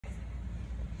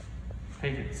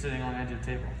Patient sitting on the edge of the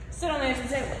table. Sit on the edge of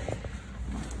the table.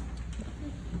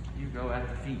 You go at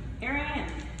the feet. Here I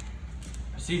am.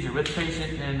 Procedure with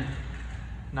patient in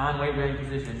non-weight bearing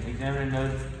position. Examiner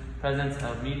notes presence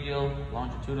of medial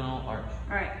longitudinal arch.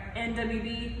 All right,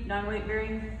 NWB, non-weight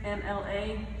bearing,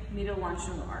 MLA, medial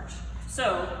longitudinal arch.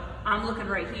 So I'm looking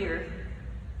right here.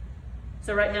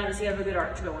 So right now, does he have a good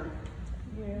arch going?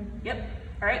 Yeah. Yep.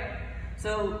 All right.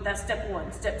 So that's step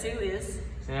one. Step two is?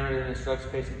 Examiner instructs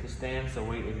patient to stand so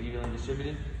weight is evenly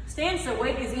distributed. Stand so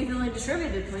weight is evenly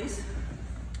distributed, please.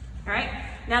 All right.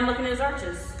 Now I'm looking at his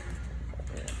arches.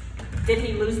 Did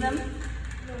he lose them?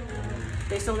 No.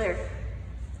 They still there?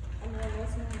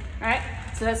 All right.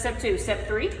 So that's step two. Step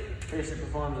three? Patient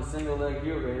performs a single leg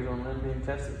heel raise on limb being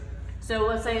tested. So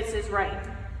let's say it's his right.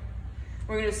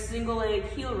 We're going to single leg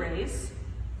heel raise.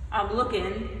 I'm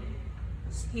looking.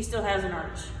 He still has an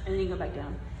arch. And then you go back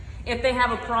down. If they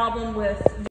have a problem with